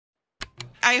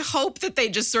I hope that they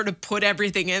just sort of put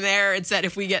everything in there and said,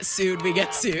 if we get sued, we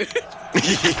get sued.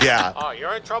 Yeah. Oh,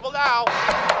 you're in trouble now.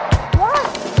 Why?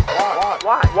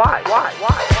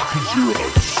 You're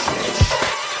obsessed.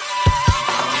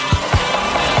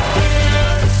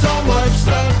 There's so much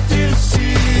left to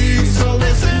see, so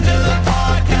listen to the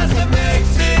podcast that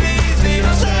makes it easy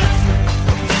to say.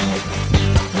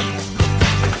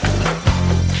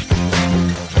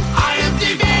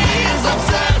 IMDb is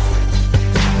obsessed.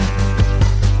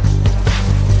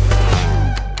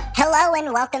 Hello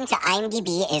and welcome to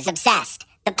IMDb is Obsessed,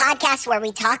 the podcast where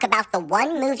we talk about the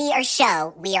one movie or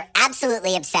show we are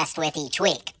absolutely obsessed with each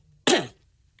week.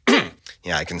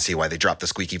 Yeah, I can see why they dropped the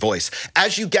squeaky voice.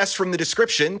 As you guessed from the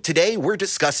description, today we're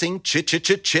discussing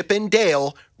Chip and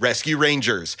Dale Rescue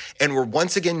Rangers. And we're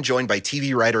once again joined by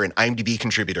TV writer and IMDb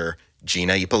contributor,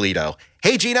 Gina Ippolito.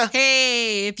 Hey, Gina.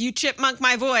 Hey, if you chipmunk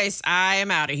my voice, I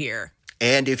am out of here.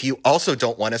 And if you also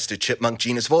don't want us to chipmunk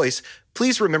Gina's voice,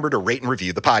 please remember to rate and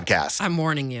review the podcast. I'm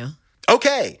warning you.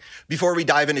 Okay, before we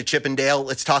dive into Chip and Dale,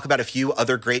 let's talk about a few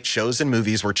other great shows and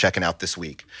movies we're checking out this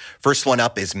week. First one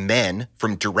up is Men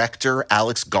from director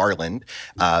Alex Garland.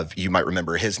 You might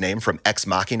remember his name from Ex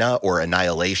Machina or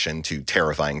Annihilation, two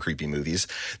terrifying, creepy movies.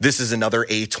 This is another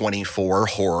A24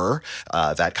 horror,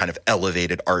 that kind of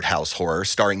elevated art house horror,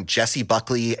 starring Jesse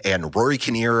Buckley and Rory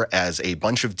Kinnear as a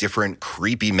bunch of different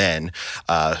creepy men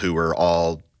who are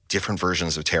all different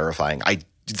versions of terrifying.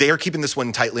 They are keeping this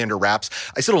one tightly under wraps.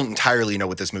 I still don't entirely know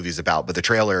what this movie is about, but the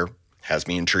trailer has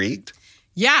me intrigued.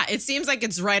 Yeah, it seems like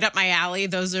it's right up my alley.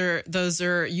 Those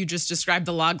are you just described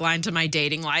the log line to my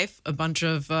dating life, a bunch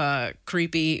of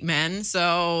creepy men.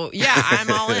 So yeah,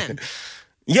 I'm all in.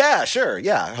 Yeah, sure.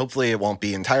 Yeah. Hopefully it won't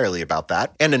be entirely about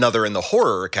that. And another in the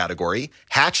horror category,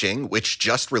 Hatching, which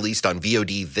just released on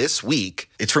VOD this week.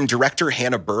 It's from director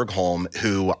Hannah Bergholm,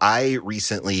 who I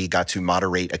recently got to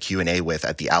moderate a Q&A with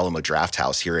at the Alamo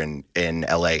Drafthouse here in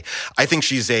LA. I think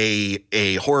she's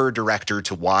a horror director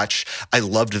to watch. I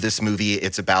loved this movie.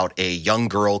 It's about a young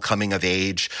girl coming of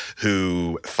age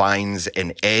who finds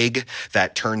an egg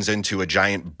that turns into a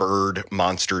giant bird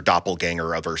monster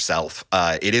doppelganger of herself.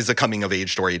 It is a coming of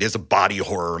age story. It is a body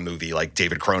horror movie like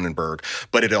David Cronenberg,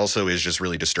 but it also is just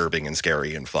really disturbing and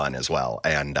scary and fun as well.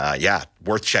 And yeah,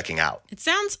 worth checking out. It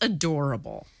sounds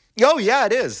adorable. Oh, yeah,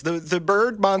 it is. The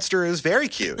bird monster is very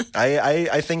cute.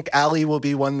 I think Allie will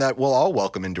be one that we'll all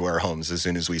welcome into our homes as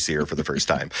soon as we see her for the first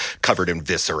time, covered in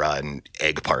viscera and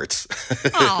egg parts.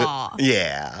 Aww.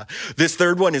 Yeah. This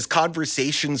third one is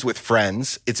Conversations with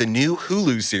Friends. It's a new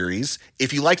Hulu series.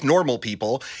 If you like normal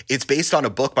people, it's based on a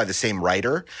book by the same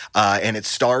writer, and it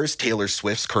stars Taylor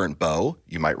Swift's current beau,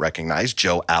 you might recognize,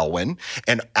 Joe Alwyn,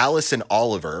 and Allison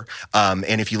Oliver.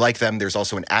 And if you like them, there's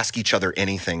also an Ask Each Other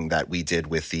Anything that we did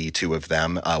with the two of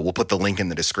them. We'll put the link in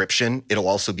the description. It'll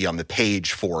also be on the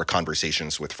page for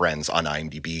Conversations with Friends on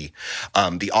IMDb.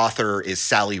 The author is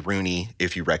Sally Rooney,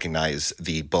 if you recognize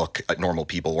the book Normal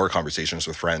People or Conversations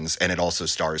with Friends, and it also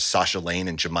stars Sasha Lane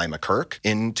and Jemima Kirk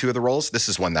in two of the roles. This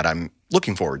is one that I'm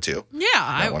looking forward to. Yeah,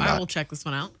 I will check this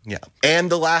one out. Yeah. And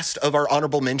the last of our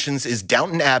honorable mentions is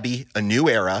Downton Abbey, A New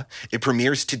Era. It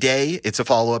premieres today. It's a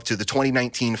follow-up to the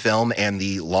 2019 film and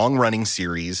the long-running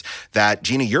series that,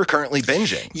 Gina, you're currently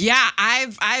binging. Yeah,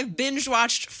 I've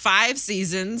binge-watched 5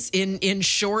 seasons in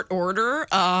short order,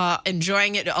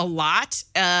 enjoying it a lot.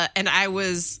 And I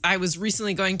was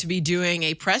recently going to be doing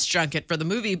a press junket for the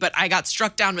movie, but I got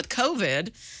struck down with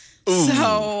COVID. Ooh.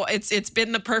 So it's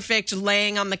been the perfect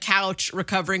laying on the couch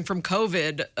recovering from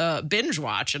COVID binge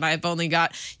watch, and I've only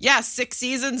got 6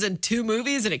 seasons and 2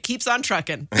 movies, and it keeps on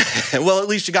trucking. Well, at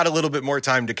least you got a little bit more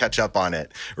time to catch up on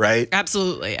it, right?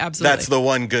 Absolutely. That's the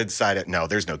one good side. No,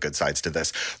 there's no good sides to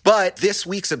this. But this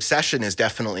week's obsession is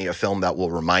definitely a film that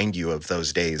will remind you of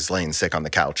those days laying sick on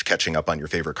the couch, catching up on your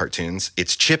favorite cartoons.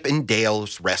 It's Chip and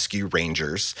Dale's Rescue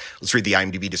Rangers. Let's read the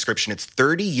IMDb description. It's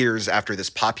 30 years after this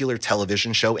popular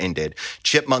television show ended.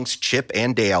 Chipmunks Chip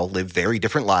and Dale live very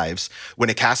different lives. When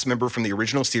a cast member from the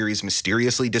original series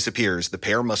mysteriously disappears, the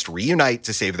pair must reunite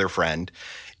to save their friend.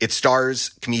 It stars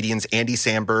comedians Andy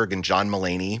Samberg and John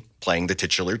Mulaney playing the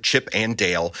titular Chip and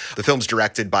Dale. The film's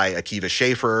directed by Akiva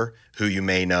Schaffer, who you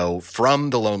may know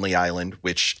from The Lonely Island,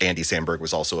 which Andy Samberg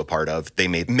was also a part of. They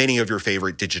made many of your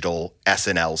favorite digital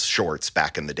SNL shorts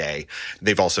back in the day.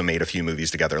 They've also made a few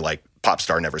movies together like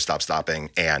Popstar Never Stop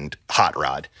Stopping and Hot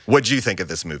Rod. What'd you think of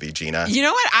this movie, Gina? You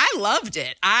know what? I loved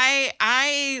it.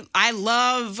 I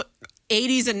love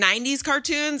 80s and 90s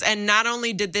cartoons, and not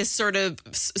only did this sort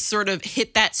of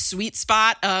hit that sweet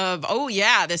spot of, oh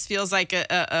yeah, this feels like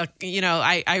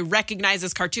I recognize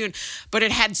this cartoon, but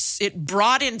it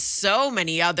brought in so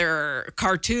many other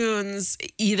cartoons,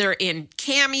 either in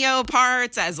cameo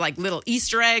parts as like little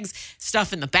Easter eggs,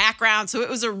 stuff in the background. So it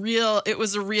was a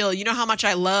real, you know how much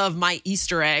I love my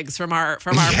Easter eggs from our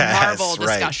Marvel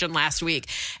discussion last week.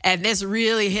 And this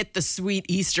really hit the sweet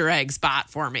Easter egg spot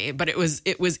for me, but it was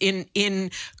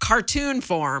in cartoon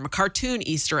form, cartoon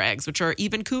Easter eggs, which are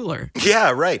even cooler.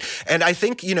 Yeah, right. And I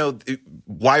think,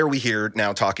 why are we here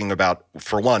now talking about,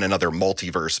 for one, another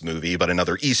multiverse movie, but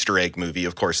another Easter egg movie?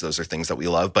 Of course, those are things that we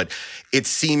love, but it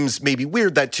seems maybe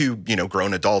weird that two,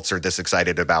 grown adults are this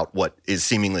excited about what is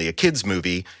seemingly a kid's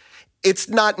movie. It's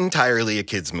not entirely a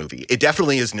kid's movie. It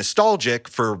definitely is nostalgic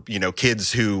for,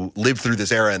 kids who lived through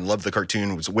this era and loved the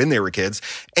cartoons when they were kids.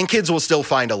 And kids will still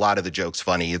find a lot of the jokes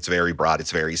funny. It's very broad.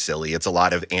 It's very silly. It's a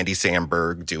lot of Andy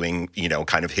Samberg doing,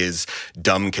 kind of his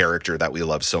dumb character that we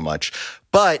love so much.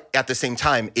 But at the same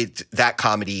time, that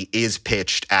comedy is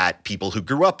pitched at people who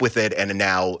grew up with it and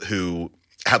now who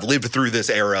have lived through this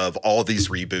era of all these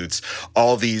reboots,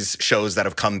 all these shows that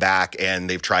have come back and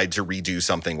they've tried to redo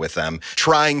something with them,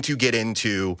 trying to get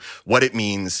into what it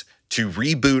means to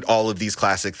reboot all of these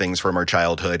classic things from our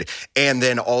childhood and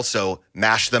then also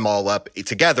mash them all up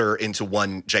together into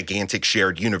one gigantic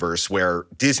shared universe where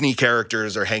Disney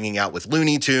characters are hanging out with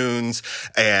Looney Tunes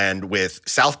and with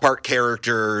South Park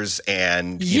characters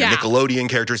and Nickelodeon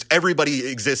characters. Everybody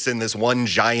exists in this one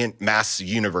giant mass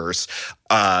universe,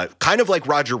 kind of like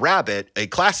Roger Rabbit, a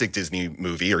classic Disney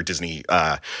movie or Disney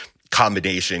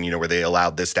combination, where they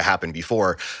allowed this to happen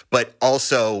before, but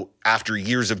also after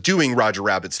years of doing Roger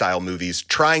Rabbit style movies,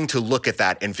 trying to look at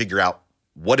that and figure out,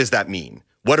 what does that mean?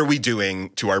 What are we doing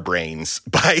to our brains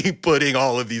by putting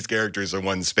all of these characters in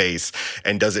one space?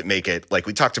 And does it make it, like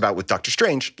we talked about with Doctor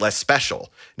Strange, less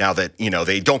special now that,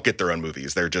 they don't get their own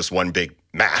movies? They're just one big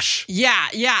mash. Yeah.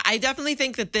 I definitely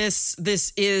think that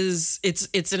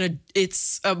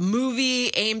it's a movie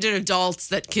aimed at adults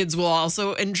that kids will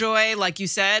also enjoy, like you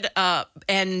said.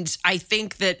 And I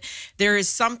think that there is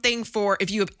something for,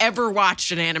 if you have ever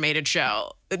watched an animated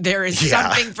show, there is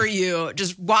something for you.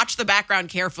 Just watch the background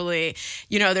carefully.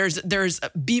 There's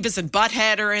Beavis and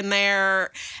Butthead are in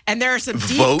there, and there are some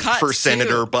deep vote cuts for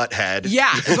Senator too. Butthead.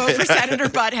 Yeah, vote for Senator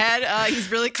Butthead. He's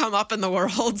really come up in the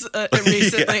world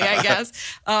recently, I guess.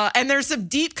 And there's some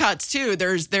deep cuts too.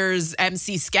 There's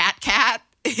MC Scat Cat.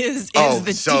 Is the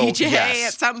DJ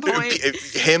at some point.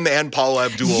 Him and Paula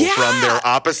Abdul from their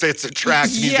Opposites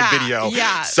Attract music video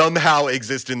somehow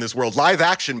exist in this world. Live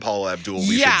action Paula Abdul,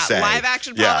 we should say. Live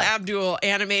action Paula Abdul,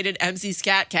 animated MC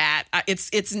Scat Cat.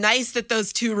 It's nice that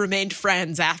those two remained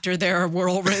friends after their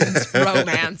whirlwind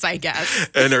romance, I guess.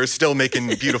 And are still making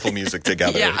beautiful music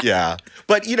together. Yeah.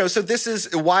 But, so this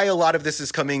is why a lot of this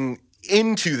is coming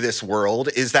into this world,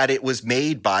 is that it was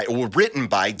made by or written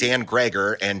by Dan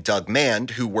Greger and Doug Mand,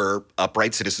 who were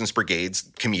Upright Citizens Brigade's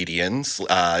comedians,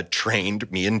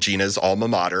 trained me and Gina's alma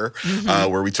mater,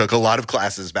 where we took a lot of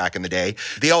classes back in the day.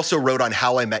 They also wrote on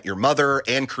How I Met Your Mother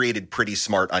and created Pretty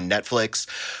Smart on Netflix.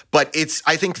 But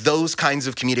I think those kinds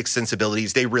of comedic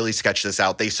sensibilities, they really sketched this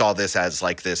out. They saw this as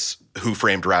like this Who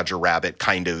Framed Roger Rabbit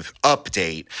kind of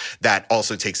update that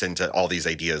also takes into all these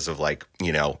ideas of like,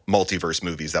 multiverse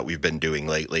movies that we've been doing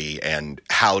lately and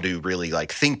how to really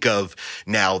like think of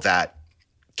now that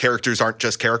characters aren't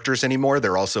just characters anymore.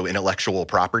 They're also intellectual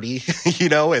property,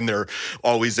 and they're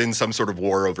always in some sort of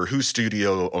war over whose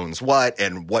studio owns what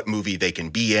and what movie they can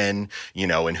be in,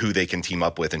 and who they can team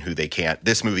up with and who they can't.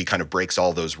 This movie kind of breaks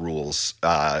all those rules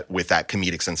with that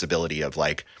comedic sensibility of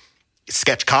like,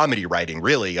 sketch comedy writing,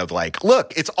 really, of like,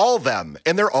 look, it's all them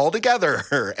and they're all together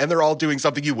and they're all doing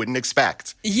something you wouldn't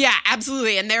expect. Yeah,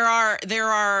 absolutely. And there are,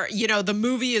 the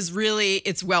movie is really,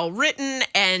 it's well written,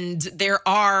 and there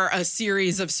are a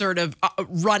series of sort of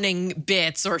running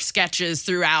bits or sketches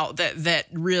throughout that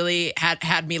really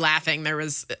had me laughing. There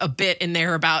was a bit in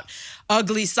there about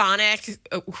Ugly Sonic,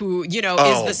 who, is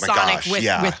the Sonic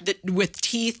with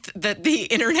teeth that the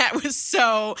internet was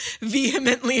so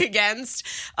vehemently against.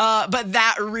 But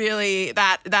that really,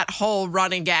 that whole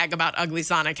running gag about Ugly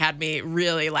Sonic had me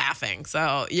really laughing.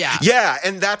 So, yeah. Yeah,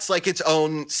 and that's like its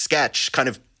own sketch kind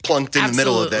of plunked in the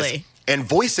middle of this. And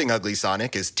voicing Ugly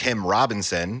Sonic is Tim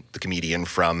Robinson, the comedian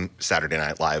from Saturday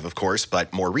Night Live, of course.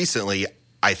 But more recently,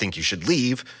 I Think You Should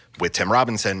Leave with Tim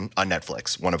Robinson on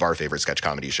Netflix, one of our favorite sketch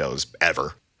comedy shows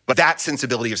ever. But that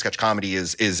sensibility of sketch comedy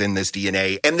is in this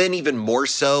DNA. And then even more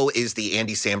so is the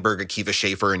Andy Samberg, Akiva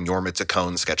Schaffer, and Jorma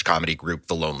Taccone sketch comedy group,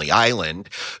 The Lonely Island,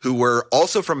 who were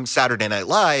also from Saturday Night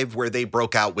Live, where they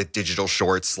broke out with digital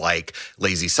shorts like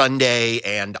Lazy Sunday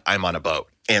and I'm on a Boat.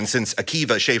 And since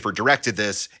Akiva Schaffer directed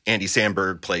this, Andy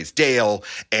Samberg plays Dale,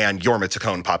 and Jorma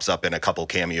Taccone pops up in a couple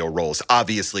cameo roles.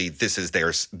 Obviously, this is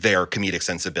their comedic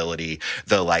sensibility,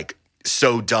 the like,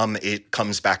 so dumb it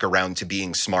comes back around to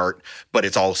being smart, but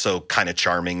it's also kind of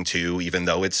charming too, even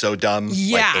though it's so dumb.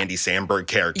 Yeah. Like Andy Samberg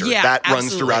character. Yeah, that absolutely.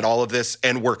 runs throughout all of this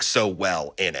and works so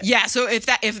well in it. Yeah, so if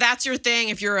that's your thing,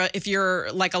 if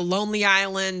you're like a Lonely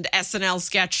Island SNL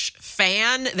sketch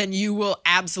fan, then you will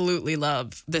absolutely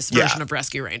love this version of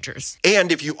Rescue Rangers.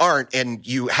 And if you aren't, and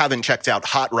you haven't checked out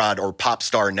Hot Rod or Pop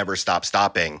Star Never Stop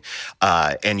Stopping,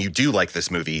 and you do like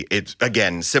this movie, it's,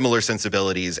 again, similar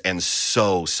sensibilities and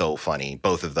so funny.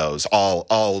 Both of those,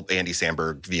 all Andy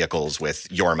Samberg vehicles with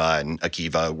Jorma and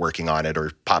Akiva working on it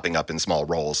or popping up in small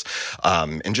roles,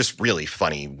 and just really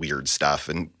funny, weird stuff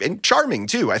and charming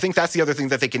too. I think that's the other thing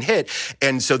that they can hit.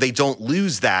 And so they don't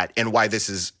lose that, and why this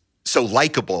is so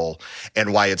likable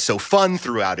and why it's so fun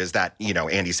throughout is that, you know,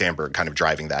 Andy Samberg kind of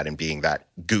driving that and being that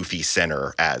goofy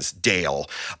center as Dale,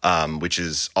 which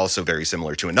is also very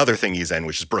similar to another thing he's in,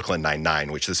 which is Brooklyn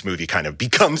Nine-Nine, which this movie kind of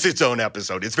becomes its own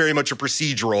episode. It's very much a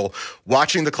procedural,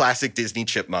 watching the classic Disney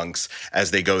chipmunks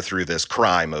as they go through this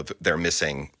crime of their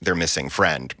missing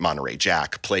friend, Monterey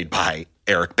Jack, played by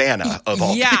Eric Bana of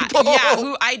all people. Yeah,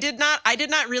 who I did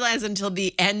not realize until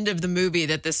the end of the movie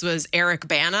that this was Eric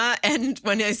Bana. And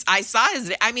when I saw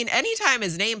his, I mean, anytime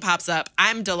his name pops up,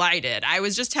 I'm delighted. I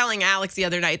was just telling Alex the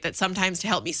other night that sometimes to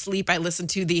help me sleep, I listen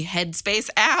to the Headspace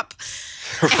app.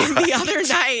 And the other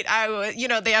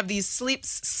night, they have these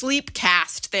sleep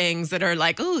cast things that are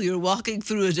like, oh, you're walking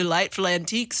through a delightful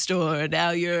antique store.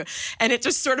 Now and it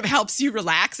just sort of helps you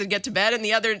relax and get to bed. And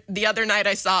the other night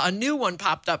I saw a new one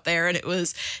popped up there, and it was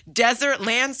Desert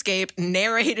Landscape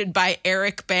narrated by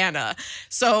Eric Bana.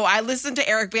 So I listened to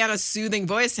Eric Bana's soothing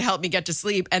voice to help me get to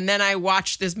sleep. And then I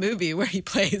watched this movie where he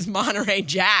plays Monterey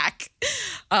Jack.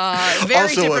 Very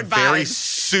also different a very vibes.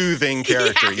 Soothing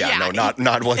character.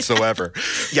 Not whatsoever.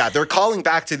 Yeah, they're calling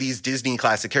back to these Disney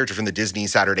classic characters from the Disney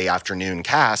Saturday afternoon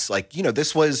cast. Like, you know,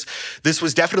 this was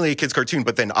definitely a kid's cartoon,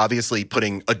 but then obviously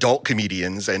putting adult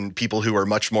comedians and people who are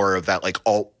much more of that like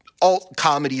alt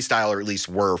comedy style, or at least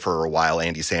were for a while,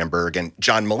 Andy Samberg and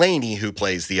John Mulaney, who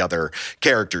plays the other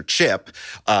character, Chip,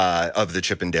 of the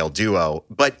Chip and Dale duo.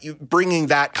 But bringing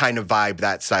that kind of vibe,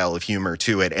 that style of humor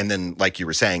to it, and then, like you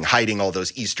were saying, hiding all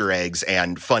those Easter eggs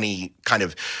and funny kind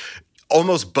of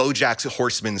almost BoJack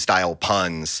Horseman style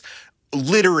puns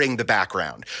littering the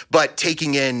background, but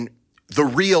taking in the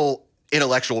real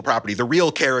intellectual property, the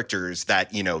real characters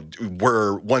that, you know,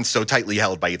 were once so tightly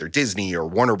held by either Disney or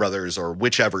Warner Brothers or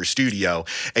whichever studio,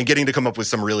 and getting to come up with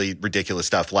some really ridiculous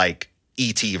stuff like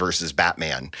E.T. versus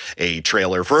Batman, a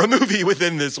trailer for a movie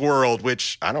within this world,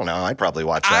 which, I don't know, I'd probably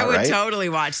watch that, I would right? totally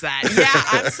watch that.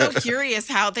 Yeah, I'm so curious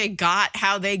how they got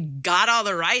all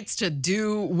the rights to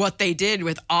do what they did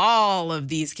with all of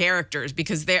these characters,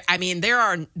 because there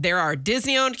are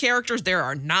Disney-owned characters, there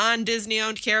are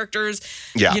non-Disney-owned characters.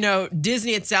 Yeah. You know,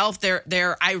 Disney itself,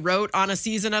 I wrote on a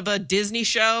season of a Disney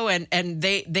show, and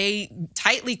they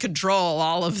tightly control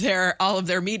all of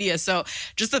their media. So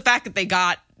just the fact that they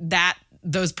got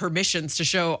those permissions to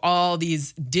show all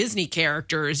these Disney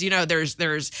characters, you know,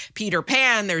 there's Peter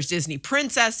Pan, there's Disney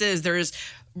princesses, there's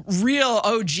real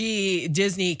OG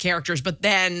Disney characters, but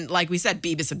then, like we said,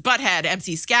 Beavis and Butthead,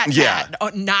 MC Scat Cat,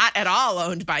 not at all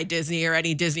owned by Disney or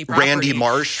any Disney property. Randy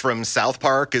Marsh from South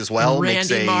Park as well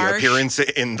makes an appearance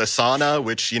in The Sauna,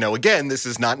 which, you know, again, this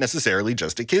is not necessarily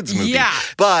just a kid's movie. Yeah.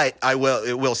 But I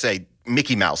will say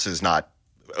Mickey Mouse is not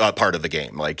part of the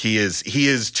game. Like, he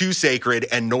is too sacred,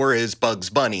 and nor is Bugs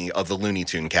Bunny of the Looney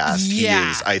Tune cast. Yeah.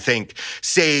 He is, I think,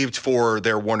 saved for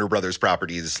their Warner Brothers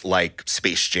properties like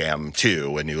Space Jam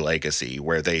 2, A New Legacy,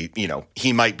 where they, you know,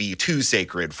 he might be too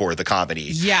sacred for the comedy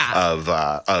of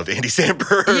Andy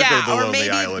Samberg or the Lonely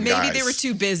Island guys. Maybe they were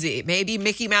too busy. Maybe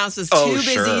Mickey Mouse was too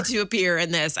busy to appear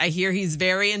in this. I hear he's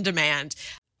very in demand.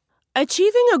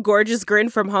 Achieving a gorgeous grin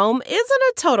from home isn't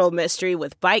a total mystery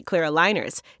with Bite Clear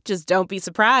aligners. Just don't be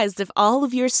surprised if all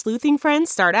of your sleuthing friends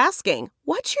start asking,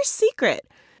 "What's your secret?"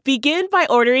 Begin by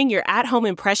ordering your at-home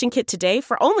impression kit today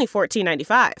for only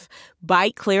 $14.95.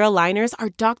 Bite Clear aligners are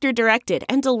doctor-directed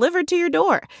and delivered to your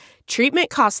door. Treatment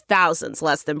costs thousands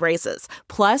less than braces.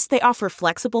 Plus, they offer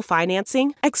flexible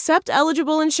financing, accept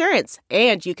eligible insurance,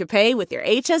 and you can pay with your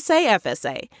HSA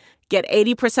FSA. Get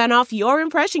 80% off your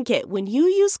impression kit when you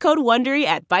use code WONDERY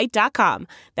at Byte.com.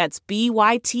 That's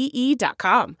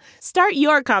BYTE.com. Start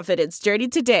your confidence journey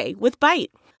today with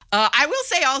Byte. I will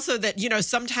say also that,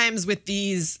 sometimes with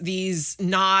these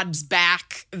nods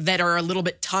back that are a little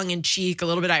bit tongue-in-cheek, a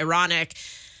little bit ironic,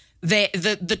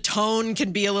 the tone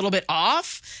can be a little bit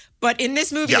off. But in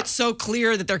this movie, It's so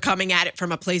clear that they're coming at it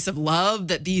from a place of love,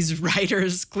 that these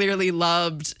writers clearly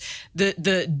loved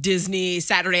the Disney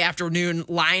Saturday afternoon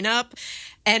lineup.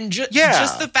 And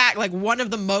just the fact, one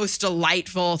of the most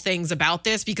delightful things about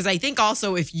this, because I think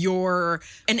also if you're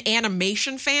an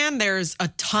animation fan, there's a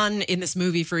ton in this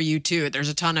movie for you too. There's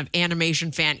a ton of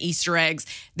animation fan Easter eggs.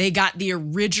 They got the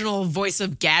original voice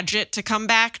of Gadget to come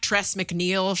back, Tress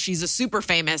MacNeille. She's a super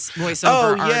famous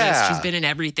voiceover artist. She's been in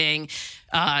everything.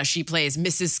 She plays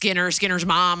Mrs. Skinner's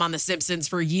mom on The Simpsons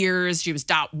for years. She was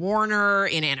Dot Warner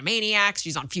in Animaniacs.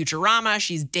 She's on Futurama.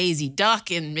 She's Daisy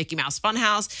Duck in Mickey Mouse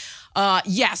Funhouse.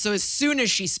 So as soon as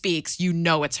she speaks,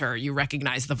 it's her. You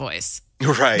recognize the voice.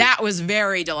 Right. That was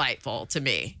very delightful to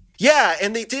me. Yeah,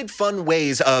 and they did fun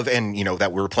ways of, and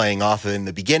that we're playing off in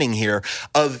the beginning here,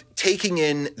 of taking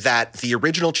in that the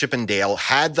original Chip and Dale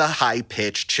had the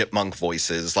high-pitched chipmunk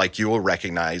voices, like you will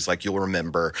recognize, like you'll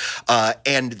remember,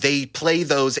 and they play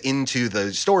those into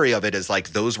the story of it as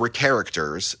those were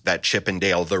characters that Chip and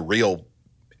Dale, the real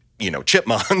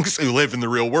chipmunks who live in the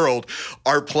real world,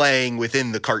 are playing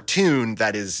within the cartoon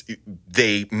that is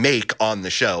they make on the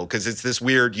show. Because it's this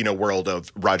weird, world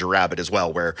of Roger Rabbit as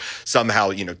well, where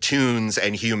somehow, toons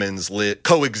and humans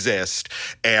coexist.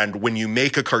 And when you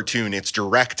make a cartoon, it's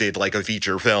directed like a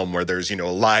feature film where there's, a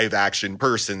live action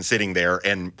person sitting there.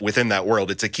 And within that world,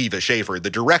 it's Akiva Schaffer,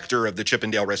 the director of the Chip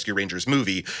and Dale Rescue Rangers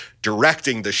movie,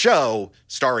 directing the show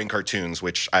starring cartoons,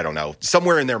 which I don't know.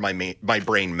 Somewhere in there, my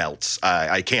brain melts.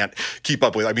 I can't keep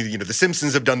up with. I mean, The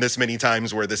Simpsons have done this many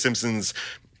times where The Simpsons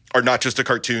are not just a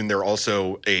cartoon, they're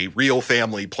also a real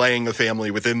family playing a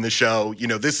family within the show.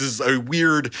 This is a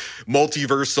weird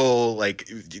multiversal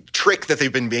trick that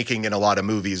they've been making in a lot of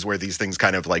movies where these things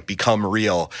kind of become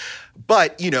real.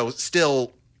 But,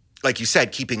 still, like you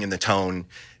said, keeping in the tone,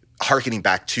 hearkening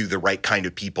back to the right kind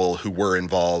of people who were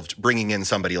involved, bringing in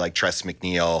somebody like Tress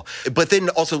MacNeille, but then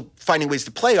also finding ways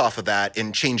to play off of that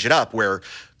and change it up, where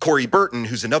Corey Burton,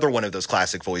 who's another one of those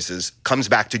classic voices, comes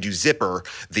back to do Zipper,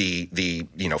 the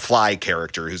Fly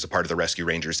character who's a part of the Rescue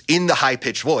Rangers, in the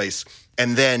high-pitched voice.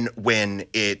 And then when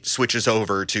it switches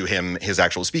over to his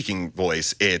actual speaking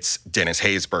voice, it's Dennis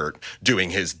Haysbert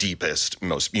doing his deepest,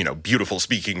 most, beautiful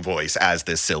speaking voice as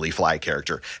this silly Fly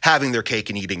character, having their cake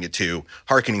and eating it too,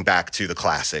 hearkening back to the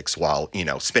classics while,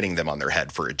 spinning them on their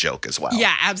head for a joke as well.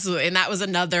 Yeah, absolutely. And that was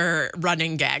another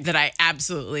running gag that I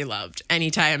absolutely loved.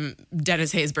 Anytime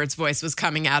Dennis Haysbert's voice was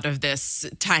coming out of this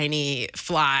tiny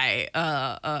Fly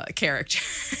character.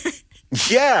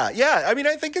 Yeah. I mean,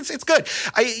 I think it's good.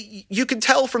 You can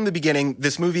tell from the beginning,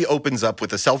 this movie opens up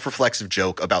with a self-reflexive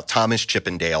joke about Thomas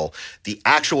Chippendale, the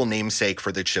actual namesake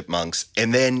for the Chipmunks,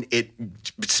 and then it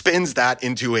spins that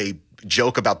into a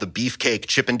joke about the Beefcake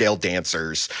Chippendale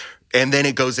dancers. And then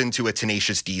it goes into a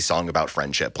Tenacious D song about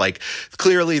friendship.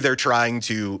 Clearly they're trying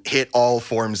to hit all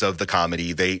forms of the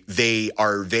comedy. They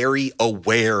are very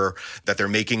aware that they're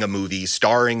making a movie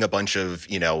starring a bunch of,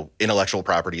 intellectual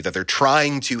property, that they're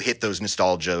trying to hit those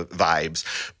nostalgia vibes,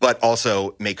 but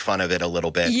also make fun of it a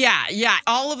little bit. Yeah.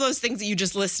 All of those things that you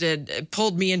just listed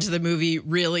pulled me into the movie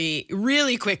really,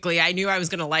 really quickly. I knew I was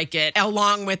going to like it.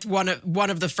 Along with one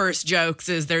of the first jokes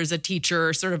is there's a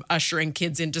teacher sort of ushering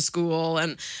kids into school,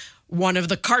 and one of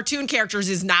the cartoon characters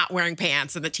is not wearing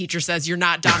pants, and the teacher says, "You're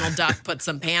not Donald Duck, put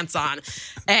some pants on."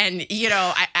 And,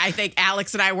 I think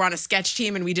Alex and I were on a sketch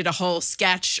team, and we did a whole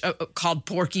sketch called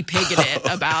Porky Pig in it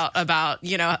about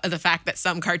the fact that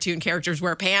some cartoon characters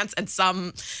wear pants and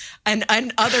some and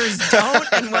others don't,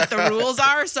 and what the rules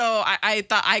are. So I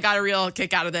thought I got a real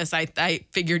kick out of this. I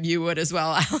figured you would as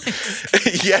well,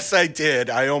 Alex. Yes, I did.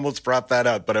 I almost brought that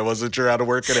up, but I wasn't sure how to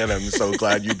work it in. I'm so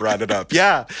glad you brought it up.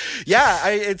 Yeah.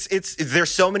 There's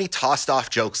so many tossed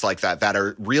off jokes like that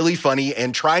are really funny,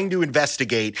 and trying to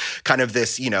investigate kind of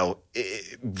this,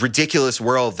 ridiculous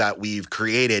world that we've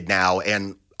created now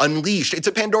and unleashed. It's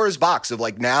a Pandora's box of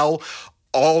now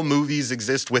all movies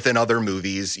exist within other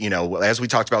movies. As we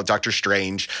talked about Doctor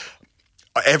Strange,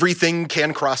 everything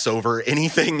can cross over.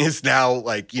 Anything is now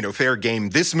like, fair game.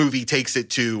 This movie takes it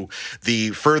to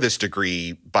the furthest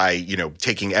degree by,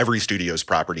 taking every studio's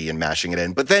property and mashing it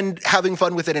in, but then having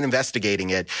fun with it and investigating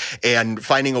it and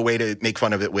finding a way to make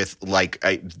fun of it with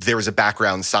there was a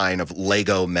background sign of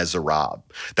Lego Meserables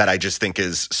that I just think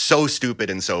is so stupid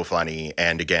and so funny.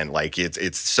 And again,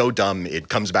 it's so dumb. It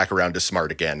comes back around to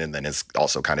smart again. And then it's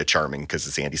also kind of charming because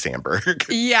it's Andy Samberg.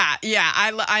 Yeah.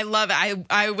 I love it.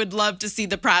 I would love to see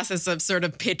the process of sort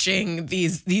of pitching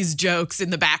these jokes in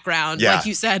the background. Yeah. Like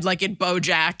you said, like in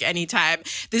BoJack anytime.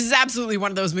 This is absolutely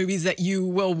one of those movies that you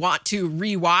will want to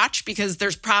rewatch because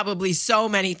there's probably so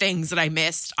many things that I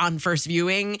missed on first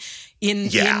viewing in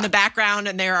the background.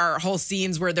 And there are whole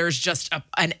scenes where there's just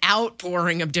an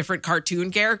outpouring of different cartoon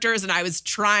characters. And I was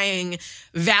trying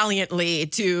valiantly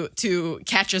to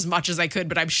catch as much as I could,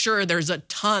 but I'm sure there's a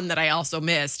ton that I also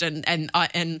missed. And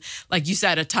like you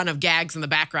said, a ton of gags in the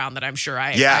background that I'm sure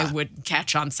I would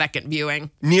catch on second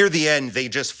viewing. Near the end, they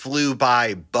just flew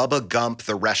by Bubba Gump,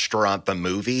 the restaurant, the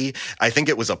movie. I think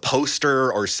it was a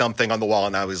poster or something on the wall.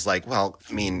 And I was like, well,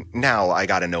 I mean, now I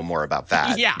got to know more about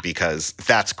that because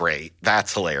that's great.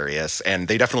 That's hilarious. And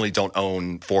they definitely don't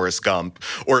own Forrest Gump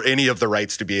or any of the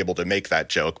rights to be able to make that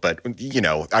joke. But,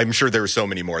 I'm sure there were so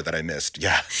many more that I missed.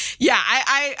 Yeah. Yeah.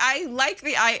 I like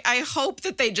I hope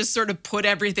that they just sort of put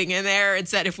everything in there and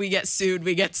said, if we get sued,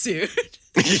 we get sued.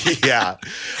 Yeah.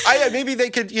 Maybe they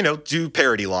could, do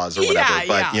parody laws or whatever.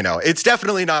 But, it's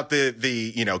definitely not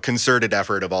the concerted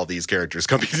effort of all these characters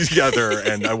coming together.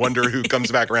 And I wonder who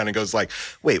comes back around and goes like,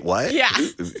 wait, what? Yeah.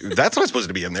 That's not supposed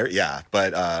to be in there. Yeah.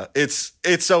 But it's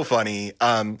so funny.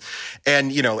 And,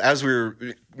 as we're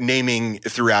naming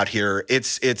throughout here,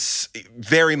 it's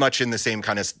very much in the same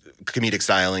kind of comedic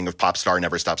styling of Pop Star,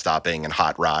 Never Stop Stopping, and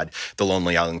Hot Rod, The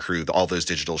Lonely Island Crew, all those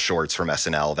digital shorts from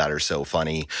SNL that are so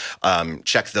funny.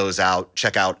 Check those out.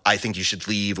 Check out I Think You Should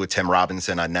Leave with Tim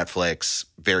Robinson on Netflix.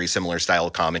 Very similar style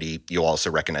of comedy. You'll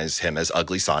also recognize him as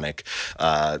Ugly Sonic,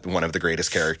 one of the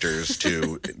greatest characters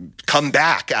to come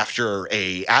back after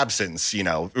a absence.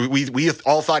 We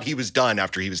all thought he was done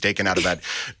after he was taken out of that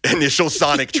initial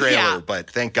Sonic trailer,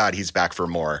 but thank God he's back for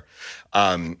more.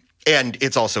 And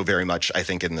it's also very much, I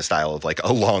think, in the style of like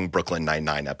a long Brooklyn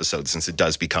Nine-Nine episode, since it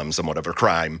does become somewhat of a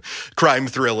crime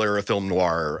thriller, a film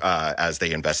noir, as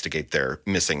they investigate their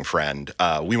missing friend.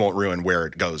 We won't ruin where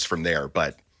it goes from there,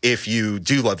 but if you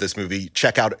do love this movie,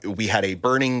 check out, we had a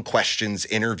Burning Questions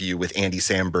interview with Andy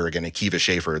Samberg and Akiva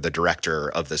Schaffer, the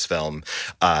director of this film,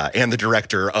 and the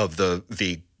director of the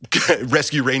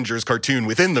Rescue Rangers cartoon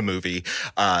within the movie.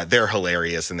 They're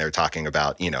hilarious, and they're talking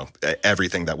about,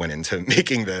 everything that went into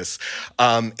making this.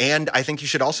 And I think you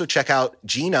should also check out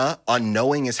Gina on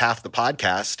Knowing Is Half the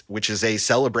Podcast, which is a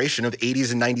celebration of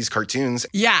 80s and 90s cartoons.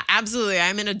 Yeah, absolutely.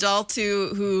 I'm an adult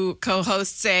who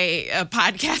co-hosts a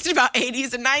podcast about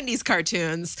 80s and 90s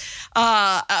cartoons.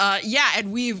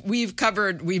 And we've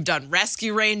done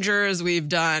Rescue Rangers, we've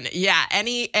done,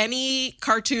 any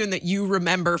cartoon that you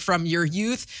remember from your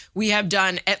youth, we have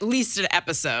done at least an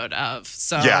episode of.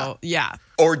 So, yeah.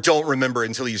 Or don't remember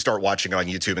until you start watching on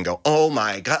YouTube and go, oh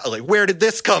my God, like, where did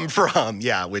this come from?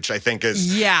 Yeah, which I think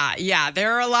is... Yeah.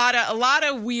 There are a lot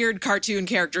of weird cartoon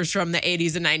characters from the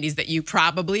 80s and 90s that you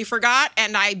probably forgot,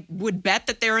 and I would bet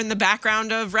that they're in the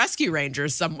background of Rescue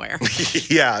Rangers somewhere.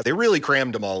 Yeah, they really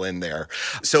crammed them all in there.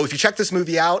 So if you check this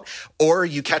movie out, or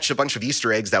you catch a bunch of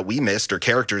Easter eggs that we missed or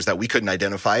characters that we couldn't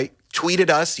identify, tweet at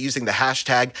us using the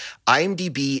hashtag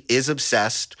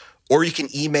IMDbIsObsessed, or you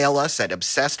can email us at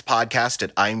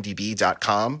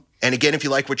obsessedpodcast@imdb.com. And again, if you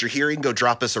like what you're hearing, go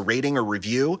drop us a rating or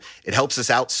review. It helps us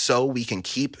out so we can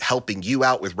keep helping you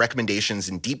out with recommendations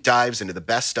and deep dives into the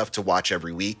best stuff to watch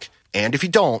every week. And if you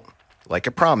don't, like I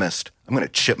promised, I'm going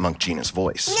to chipmunk Gina's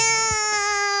voice.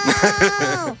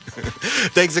 No!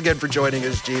 Thanks again for joining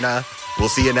us, Gina. We'll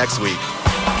see you next week.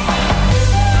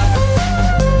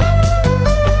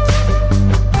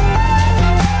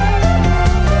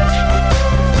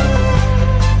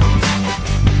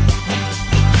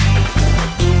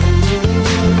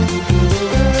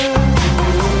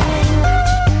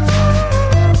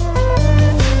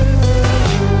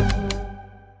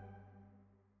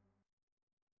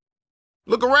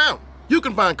 Look around. You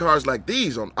can find cars like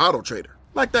these on AutoTrader,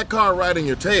 like that car riding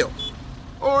your tail.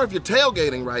 Or if you're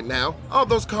tailgating right now, all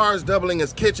those cars doubling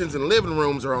as kitchens and living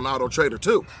rooms are on AutoTrader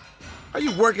too. Are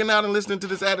you working out and listening to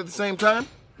this ad at the same time?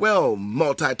 Well,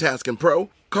 multitasking pro,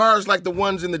 cars like the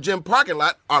ones in the gym parking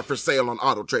lot are for sale on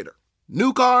AutoTrader.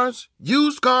 New cars,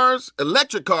 used cars,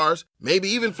 electric cars, maybe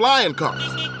even flying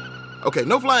cars. Okay,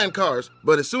 no flying cars,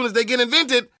 but as soon as they get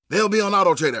invented, they'll be on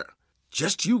AutoTrader.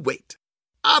 Just you wait.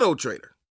 AutoTrader.